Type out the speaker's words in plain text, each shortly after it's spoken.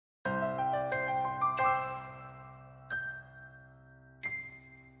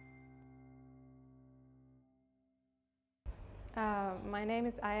My name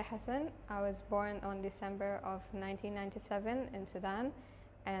is Ayah Hassan. I was born on December of 1997 in Sudan,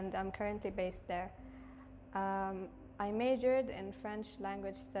 and I'm currently based there. I majored in French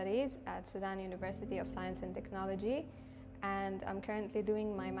language studies at Sudan University of Science and Technology, and I'm currently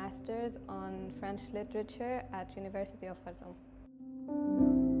doing my master's on French literature at University of Khartoum.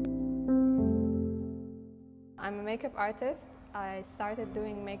 I'm a makeup artist. I started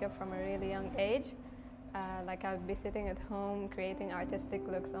doing makeup from a really young age. I would be sitting at home creating artistic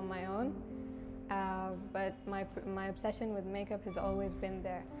looks on my own. But my obsession with makeup has always been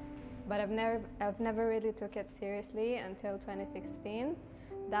there. But I've never really took it seriously until 2016.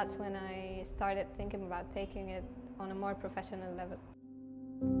 That's when I started thinking about taking it on a more professional level.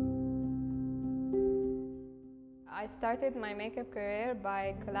 I started my makeup career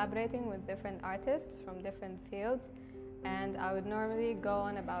by collaborating with different artists from different fields, and I would normally go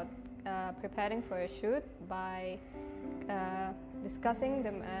on about preparing for a shoot by discussing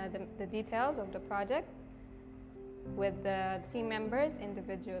the details of the project with the team members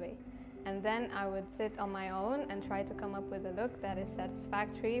individually. And then I would sit on my own and try to come up with a look that is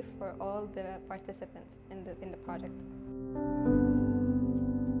satisfactory for all the participants in the project.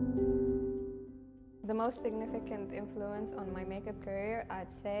 The most significant influence on my makeup career,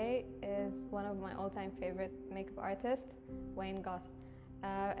 I'd say, is one of my all-time favorite makeup artists, Wayne Goss.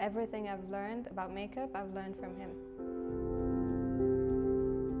 Everything I've learned about makeup, I've learned from him.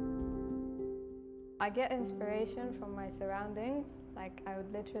 I get inspiration from my surroundings. Like, I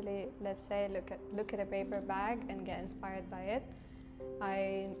would literally, let's say, look at a paper bag and get inspired by it.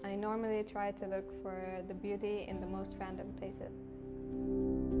 I normally try to look for the beauty in the most random places.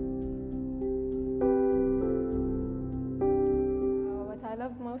 What I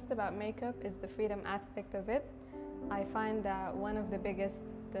love most about makeup is the freedom aspect of it. I find that one of the biggest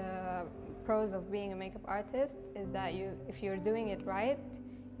pros of being a makeup artist is that if you're doing it right,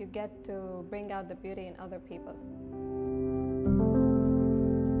 you get to bring out the beauty in other people.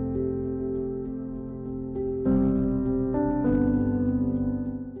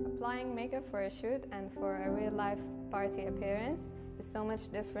 Applying makeup for a shoot and for a real-life party appearance is so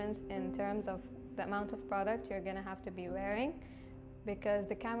much difference in terms of the amount of product you're gonna have to be wearing, because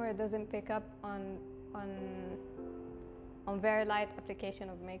the camera doesn't pick up on very light application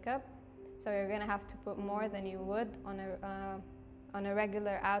of makeup, so you're gonna have to put more than you would on a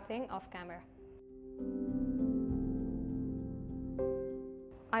regular outing off camera.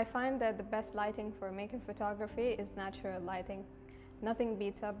 I find that the best lighting for makeup photography is natural lighting. Nothing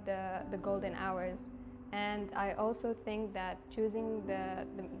beats up the golden hours. And I also think that choosing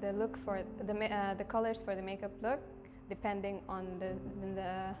the look for the colors for the makeup look, depending on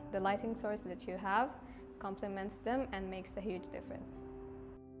the lighting source that you have, complements them and makes a huge difference.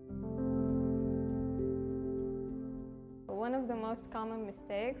 One of the most common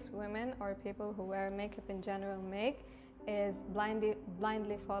mistakes women or people who wear makeup in general make is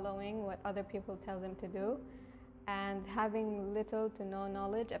blindly following what other people tell them to do and having little to no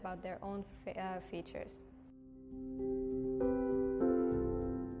knowledge about their own features.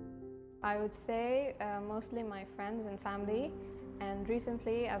 I would say mostly my friends and family, and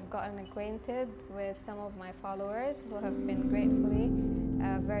recently I've gotten acquainted with some of my followers who have been gratefully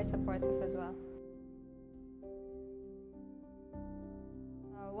very supportive as well.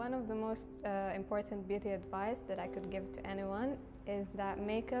 One of the most important beauty advice that I could give to anyone is that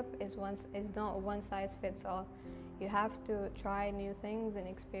makeup is not one size fits all. You have to try new things and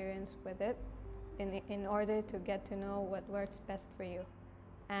experience with it in order to get to know what works best for you.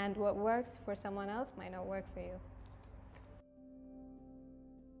 And what works for someone else might not work for you.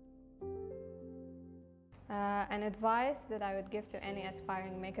 An advice that I would give to any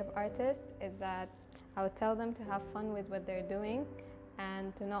aspiring makeup artist is that I would tell them to have fun with what they're doing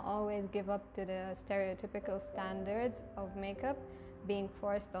and to not always give up to the stereotypical standards of makeup being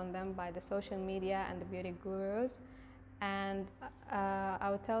forced on them by the social media and the beauty gurus. And I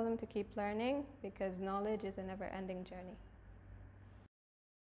would tell them to keep learning, because knowledge is a never-ending journey.